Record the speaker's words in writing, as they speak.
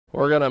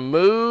We're going to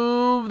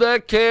move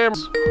the camera.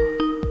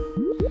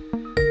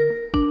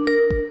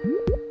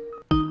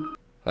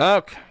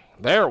 Okay,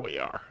 there we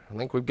are. I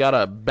think we've got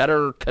a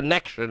better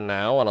connection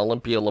now on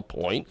Olympia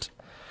Lepoint.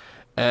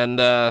 And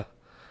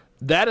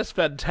that is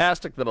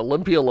fantastic that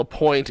Olympia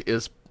Lepoint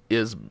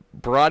is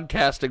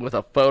broadcasting with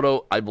a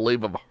photo, I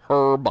believe, of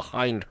her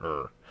behind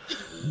her.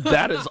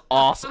 That is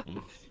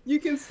awesome. You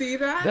can see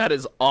that? That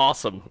is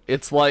awesome.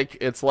 It's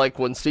like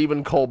when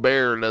Stephen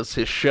Colbert does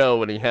his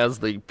show and he has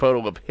the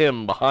photo of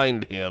him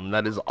behind him.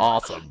 That is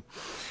awesome.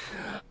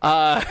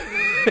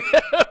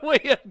 We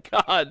have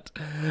got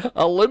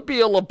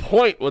Olympia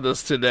Lepoint with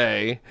us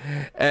today,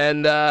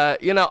 and I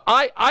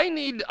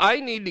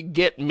need to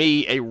get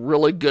me a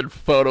really good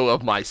photo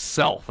of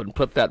myself and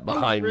put that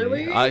behind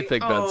me. I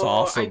think that's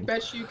awesome. I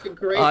bet you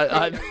could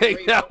I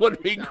think that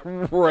would be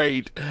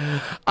great.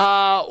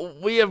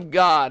 We have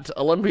got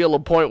Olympia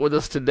Lepoint with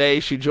us today.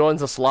 She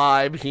joins us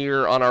live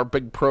here on our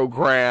big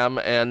program,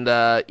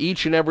 and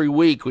each and every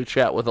week we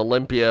chat with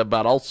Olympia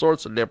about all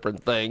sorts of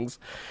different things.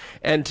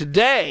 And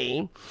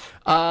today,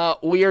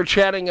 we are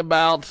chatting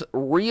about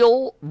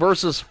real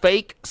versus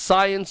fake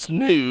science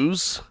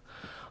news.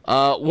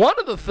 One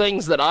of the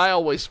things that I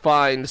always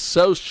find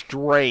so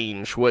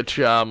strange,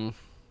 which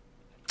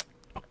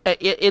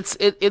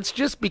it's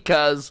just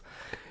because,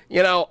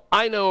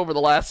 I know over the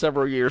last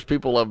several years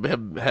people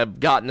have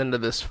gotten into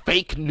this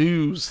fake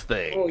news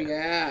thing. Oh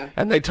yeah.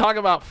 And they talk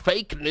about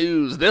fake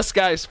news. This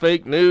guy's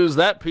fake news.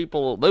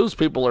 Those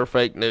people are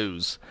fake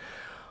news.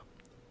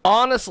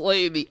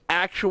 Honestly, the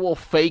actual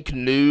fake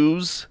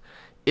news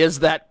is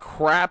that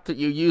crap that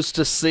you used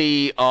to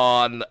see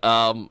on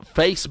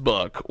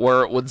Facebook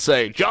where it would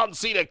say, John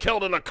Cena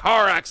killed in a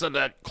car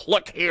accident,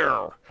 click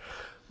here.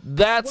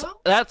 That's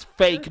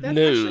fake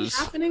news.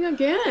 That's happening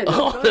again.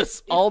 All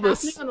this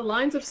happening on the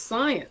lines of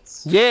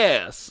science.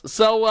 Yes.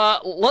 So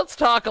let's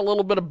talk a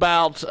little bit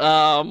about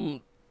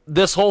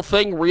this whole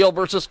thing, real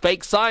versus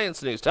fake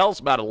science news. Tell us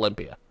about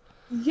Olympia.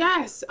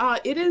 Yes,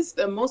 it is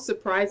the most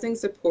surprising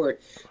support.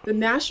 The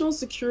National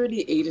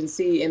Security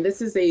Agency, and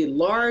this is a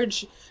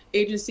large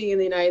agency in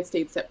the United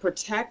States that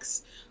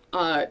protects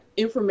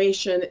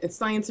information,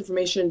 science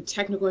information,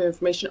 technical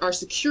information. Our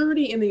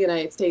security in the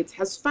United States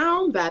has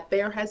found that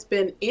there has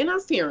been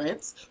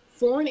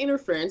foreign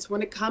interference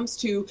when it comes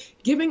to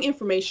giving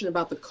information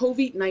about the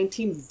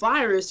COVID-19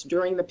 virus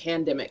during the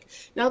pandemic.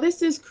 Now,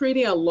 this is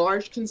creating a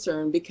large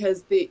concern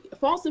because the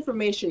false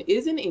information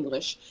is in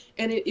English,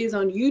 and it is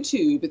on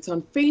YouTube, it's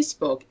on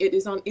Facebook, it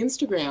is on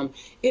Instagram,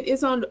 it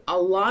is on a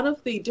lot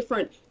of the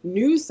different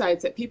news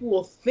sites that people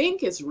will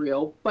think is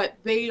real, but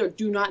they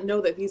do not know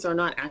that these are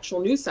not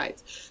actual news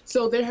sites.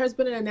 So there has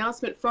been an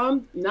announcement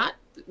from not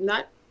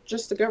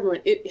just the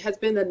government, it has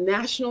been the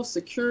National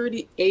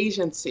Security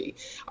Agency,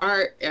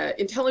 our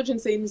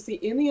intelligence agency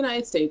in the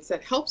United States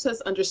that helps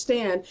us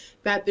understand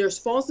that there's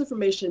false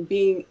information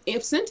being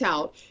sent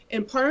out,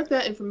 and part of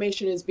that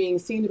information is being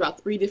seen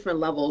about 3 different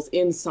levels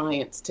in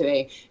science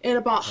today, and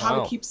about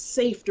how to keep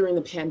safe during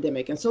the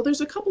pandemic. And so there's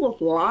a couple of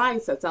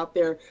lies that's out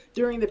there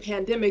during the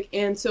pandemic,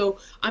 and so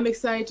I'm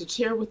excited to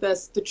share with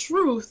us the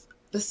truth,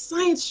 the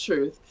science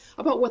truth,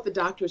 about what the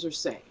doctors are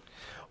saying.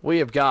 We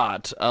have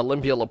got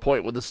Olympia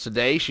Lepoint with us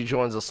today. She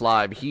joins us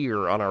live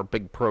here on our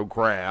big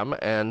program.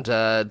 And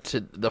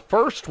the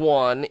first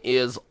one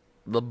is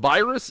the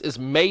virus is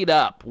made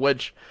up,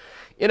 which,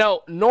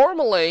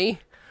 normally,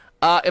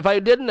 if I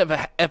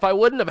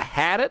wouldn't have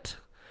had it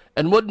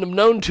and wouldn't have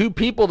known 2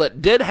 people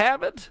that did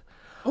have it,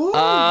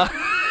 but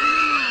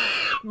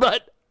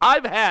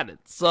I've had it,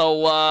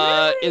 so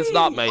really? It's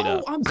not made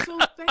up. I'm so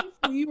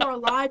thankful you are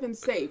alive and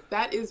safe.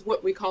 That is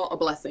what we call a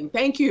blessing.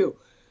 Thank you.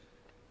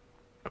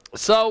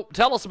 So,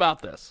 tell us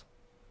about this.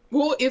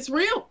 Well, it's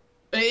real.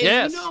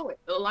 Yes. You know it.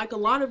 Like a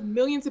lot of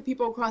millions of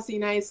people across the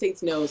United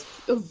States knows,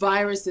 the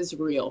virus is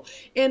real.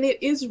 And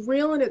it is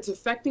real, and it's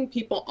affecting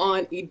people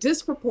on a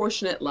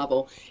disproportionate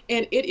level.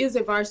 And it is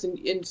a virus,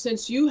 and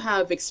since you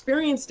have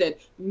experienced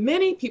it,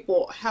 many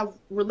people have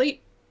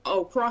relate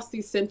across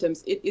these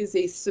symptoms. It is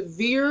a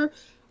severe,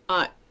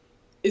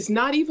 it's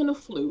not even a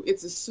flu.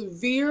 It's a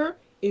severe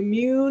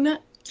immune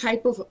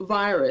type of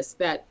virus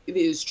that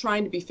is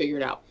trying to be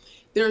figured out.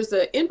 There's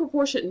an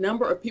disproportionate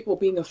number of people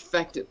being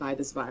affected by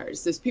this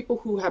virus. There's people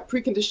who have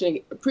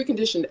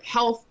preconditioned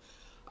health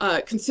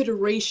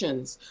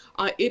considerations.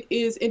 It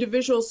is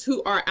individuals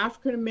who are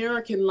African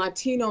American,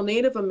 Latino,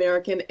 Native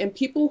American, and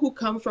people who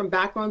come from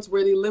backgrounds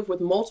where they live with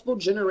multiple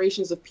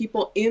generations of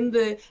people in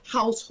the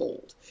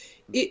household.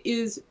 It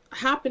is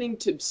happening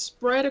to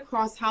spread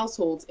across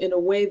households in a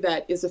way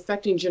that is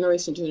affecting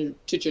generation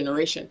to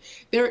generation.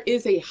 There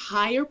is a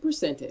higher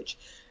percentage.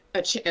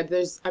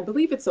 I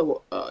believe it's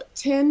a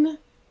 10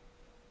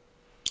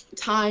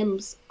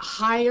 times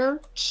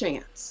higher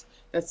chance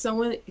that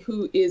someone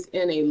who is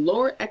in a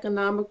lower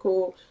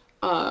economical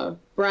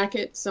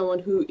bracket, someone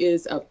who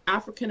is of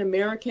African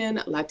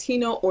American,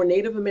 Latino, or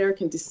Native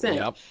American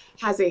descent,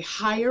 has a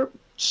higher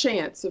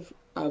chance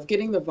of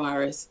getting the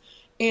virus.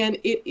 And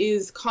it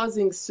is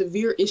causing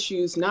severe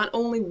issues, not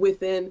only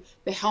within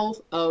the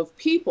health of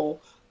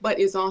people, but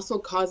is also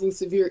causing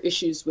severe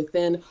issues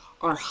within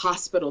our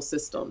hospital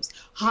systems.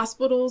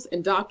 Hospitals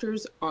and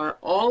doctors are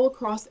all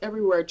across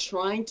everywhere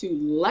trying to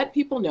let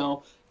people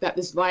know that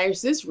this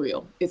virus is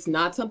real. It's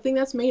not something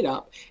that's made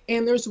up.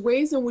 And there's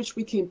ways in which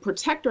we can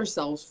protect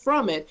ourselves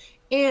from it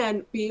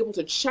and be able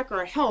to check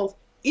our health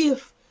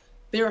if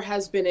there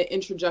has been an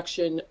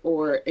introduction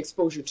or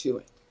exposure to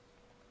it.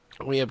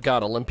 We have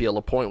got Olympia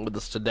Lepoint with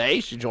us today.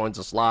 She joins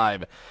us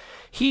live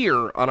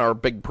here on our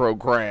big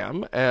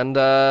program. And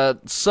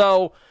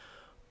so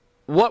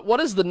what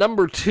is the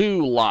number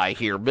 2 lie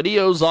here?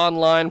 Videos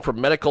online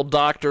from medical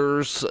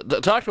doctors.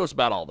 Talk to us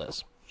about all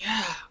this.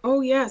 Yeah.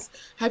 Oh, yes.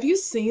 Have you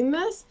seen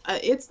this?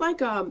 It's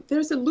like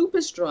there's a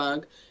lupus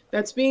drug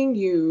that's being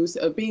used,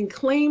 being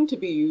claimed to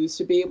be used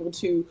to be able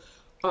to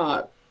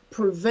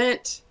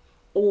prevent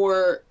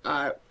or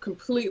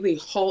completely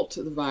halt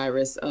the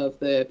virus of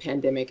the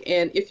pandemic.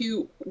 And if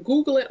you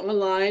Google it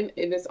online,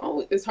 and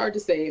it's hard to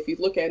say if you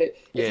look at it,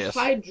 yes. It's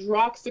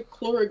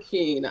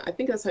hydroxychloroquine. I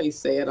think that's how you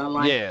say it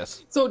online.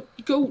 Yes. So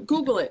go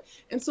Google it.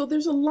 And so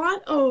there's a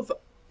lot of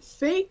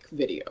fake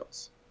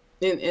videos.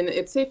 And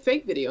it's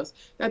fake videos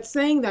that's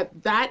saying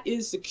that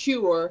is the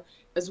cure,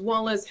 as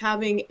well as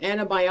having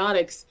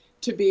antibiotics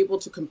to be able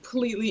to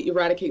completely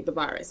eradicate the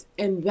virus.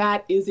 And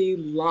that is a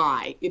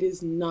lie. It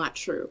is not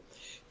true.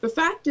 The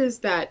fact is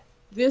that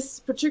this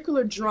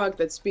particular drug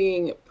that's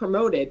being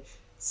promoted,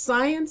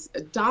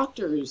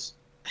 doctors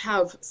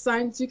have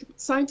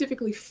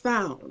scientifically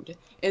found,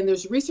 and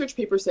there's research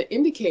papers that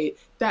indicate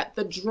that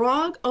the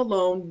drug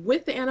alone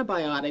with the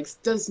antibiotics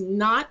does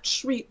not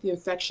treat the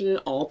infection in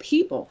all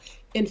people.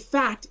 In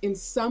fact, in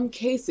some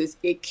cases,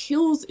 it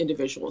kills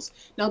individuals.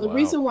 Now, the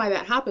reason why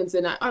that happens,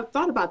 and I've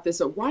thought about this,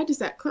 why does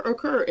that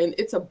occur? And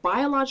it's a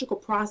biological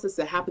process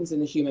that happens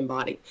in the human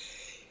body.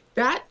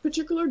 That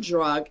particular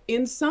drug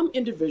in some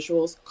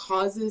individuals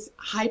causes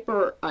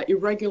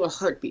irregular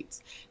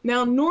heartbeats.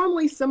 Now,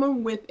 normally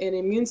someone with an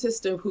immune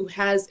system who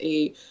has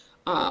a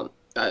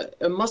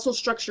muscle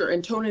structure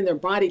and tone in their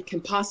body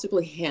can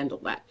possibly handle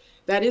that.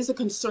 That is a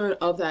concern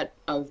of that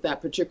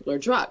particular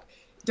drug.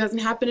 It doesn't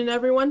happen in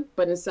everyone,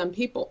 but in some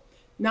people.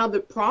 Now,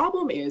 the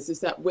problem is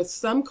that with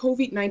some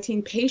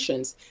COVID-19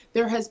 patients,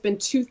 there has been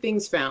 2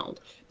 things found.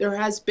 There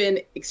has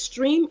been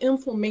extreme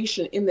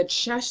inflammation in the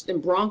chest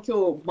and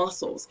bronchial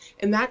muscles,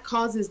 and that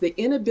causes the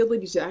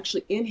inability to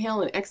actually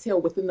inhale and exhale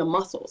within the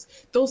muscles.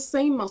 Those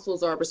same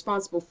muscles are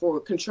responsible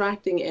for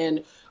contracting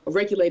and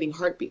regulating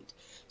heartbeat.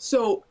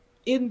 So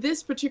in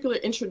this particular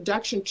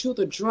introduction to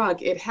the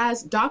drug,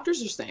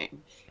 doctors are saying,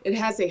 it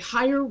has a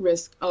higher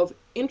risk of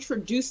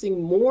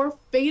introducing more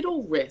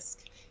fatal risk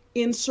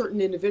in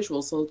certain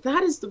individuals. So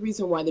that is the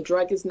reason why the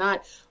drug is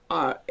not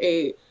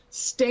a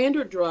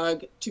standard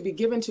drug to be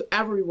given to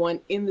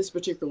everyone in this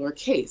particular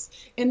case.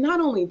 And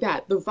not only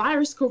that, the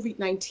virus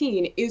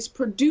COVID-19 is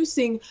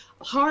producing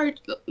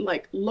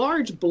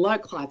large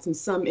blood clots in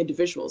some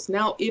individuals.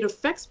 Now, it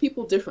affects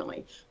people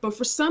differently, but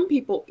for some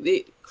people,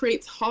 it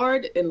creates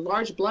hard and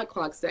large blood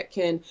clots that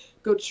can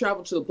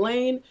travel to the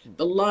brain,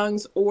 the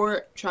lungs,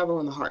 or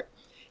travel in the heart.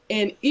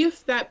 And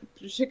if that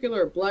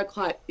particular blood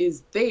clot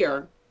is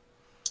there,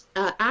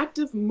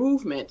 active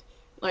movement,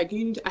 like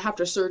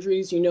after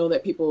surgeries, you know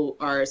that people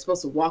are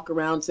supposed to walk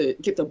around to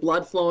get the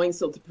blood flowing,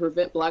 so to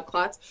prevent blood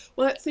clots.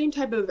 Well, that same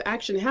type of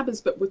action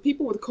happens, but with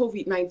people with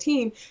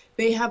COVID-19,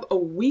 they have a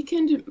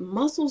weakened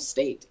muscle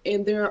state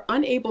and they're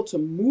unable to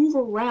move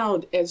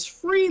around as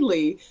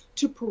freely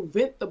to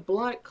prevent the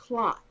blood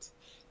clot.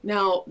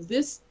 Now,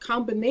 this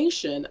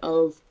combination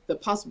of the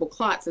possible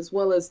clots as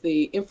well as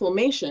the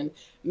inflammation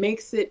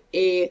makes it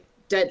a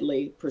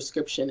deadly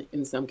prescription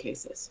in some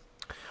cases.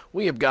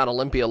 We have got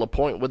Olympia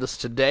Lepoint with us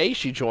today.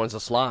 She joins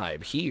us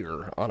live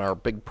here on our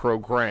big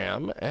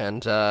program,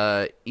 and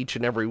each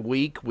and every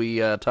week we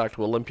talk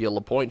to Olympia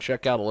Lepoint.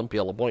 Check out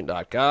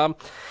olympialepoint.com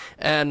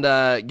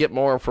and get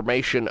more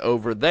information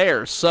over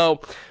there. So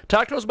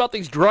talk to us about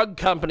these drug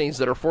companies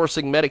that are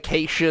forcing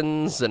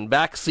medications and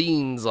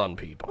vaccines on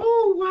people.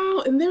 Oh,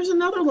 wow. And there's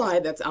another lie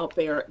that's out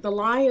there. The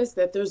lie is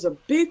that there's a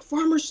big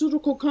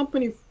pharmaceutical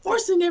company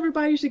forcing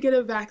everybody to get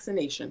a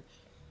vaccination.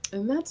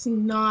 And that's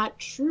not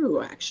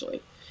true,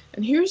 actually.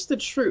 And here's the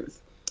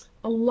truth.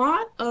 A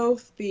lot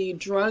of the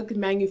drug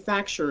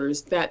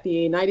manufacturers that the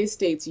United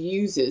States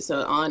uses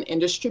on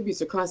and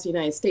distributes across the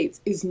United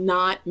States is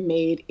not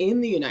made in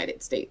the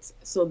United States.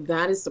 So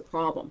that is the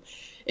problem.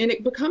 And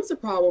it becomes a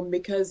problem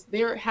because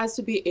there has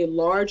to be a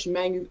large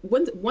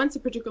once a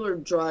particular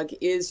drug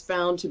is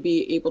found to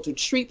be able to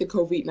treat the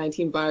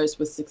COVID-19 virus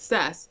with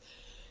success,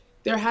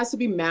 there has to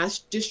be mass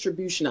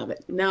distribution of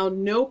it. Now,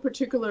 no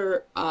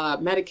particular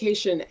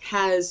medication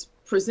has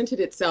presented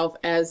itself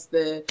as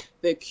the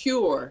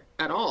cure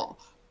at all.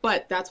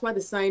 But that's why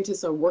the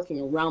scientists are working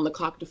around the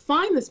clock to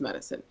find this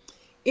medicine.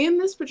 In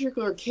this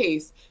particular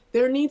case,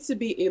 there needs to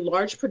be a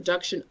large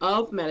production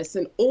of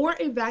medicine or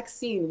a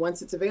vaccine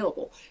once it's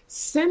available.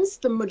 Since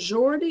the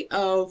majority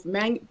of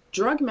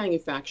drug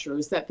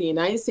manufacturers that the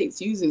United States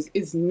uses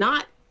is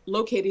not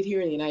located here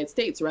in the United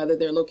States, rather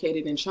they're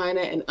located in China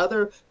and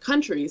other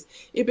countries,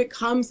 it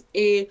becomes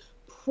a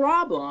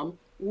problem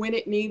when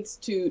it needs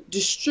to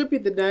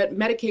distribute the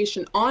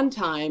medication on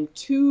time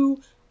to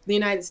the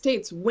United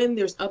States when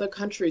there's other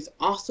countries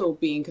also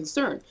being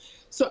concerned.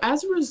 So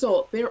as a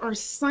result, there are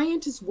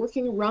scientists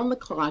working around the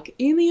clock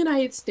in the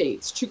United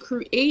States to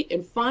create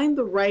and find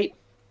the right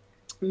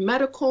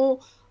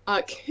medical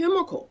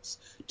chemicals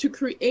to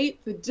create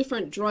the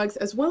different drugs,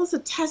 as well as the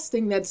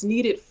testing that's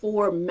needed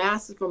for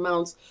massive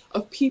amounts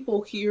of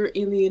people here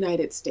in the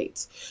United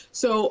States.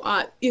 So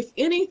if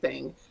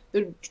anything,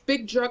 the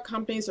big drug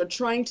companies are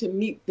trying to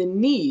meet the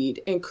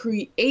need and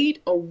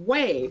create a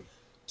way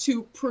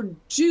to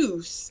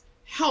produce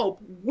help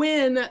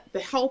when the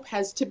help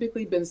has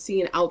typically been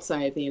seen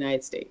outside the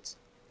United States.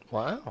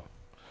 Wow.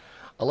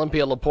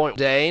 Olympia Lepoint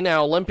Day.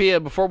 Now, Olympia,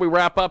 before we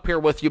wrap up here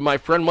with you, my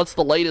friend, what's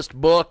the latest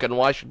book and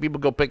why should people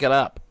go pick it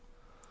up?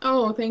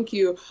 Oh, thank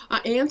you.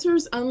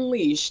 Answers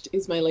Unleashed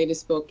is my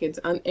latest book. It's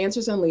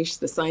Answers Unleashed,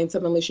 The Science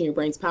of Unleashing Your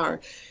Brain's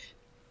Power.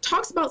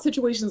 Talks about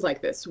situations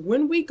like this.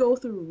 When we go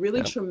through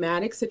really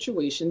traumatic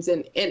situations,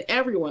 and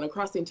everyone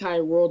across the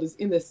entire world is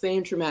in the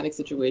same traumatic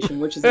situation,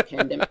 which is a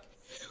pandemic.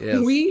 Yes.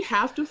 We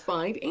have to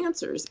find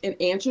answers, and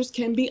answers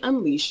can be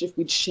unleashed if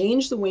we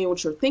change the way in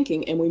which we're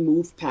thinking and we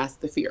move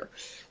past the fear.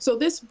 So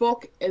this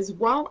book, as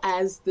well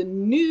as the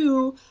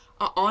new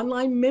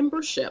online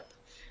membership,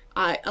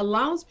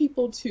 allows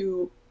people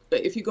to,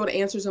 if you go to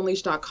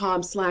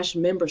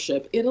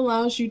answersunleashed.com/membership, it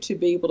allows you to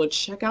be able to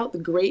check out the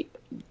great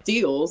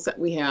deals that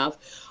we have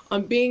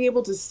on being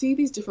able to see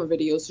these different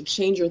videos to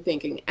change your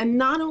thinking. And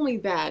not only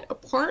that, a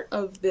part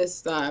of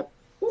this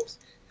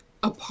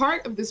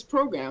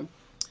program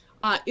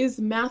is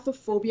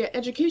Mathophobia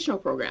educational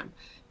program.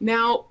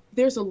 Now,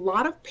 there's a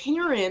lot of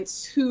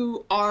parents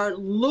who are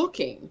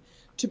looking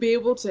to be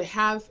able to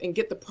have and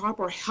get the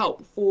proper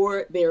help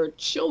for their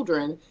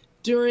children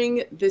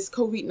during this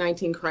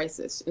COVID-19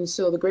 crisis. And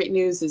so the great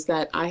news is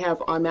that I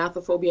have on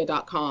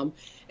mathophobia.com,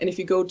 and if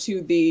you go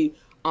to the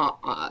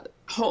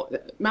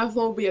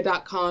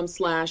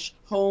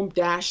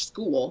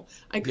mathophobia.com/home-school,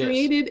 I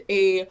created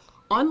a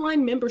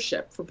online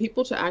membership for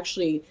people to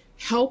actually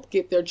help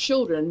get their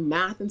children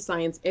math and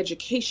science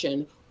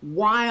education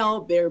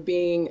while they're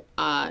being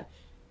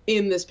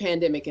in this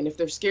pandemic. And if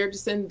they're scared to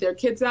send their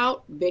kids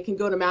out, they can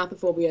go to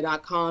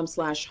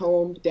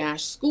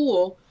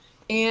mathophobia.com/home-school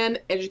and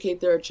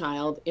educate their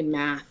child in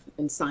math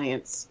and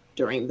science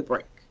during the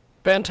break.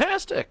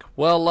 Fantastic.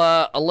 Well,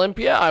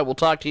 Olympia, I will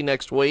talk to you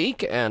next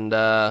week, and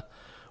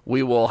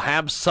we will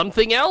have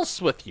something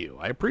else with you.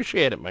 I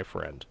appreciate it, my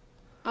friend.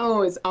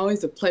 Oh, it's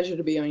always a pleasure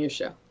to be on your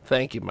show.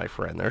 Thank you, my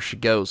friend. There she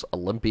goes,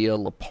 Olympia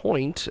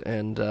Lepoint,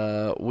 and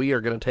we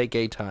are going to take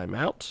a time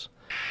out.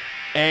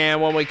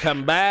 And when we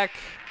come back,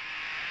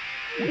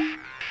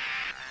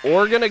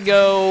 we're going to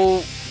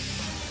go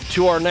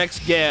to our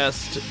next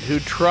guest who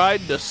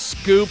tried to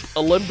scoop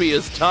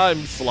Olympia's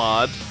time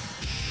slot.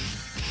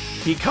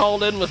 He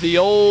called in with the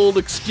old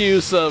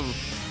excuse of,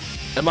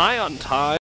 am I on time?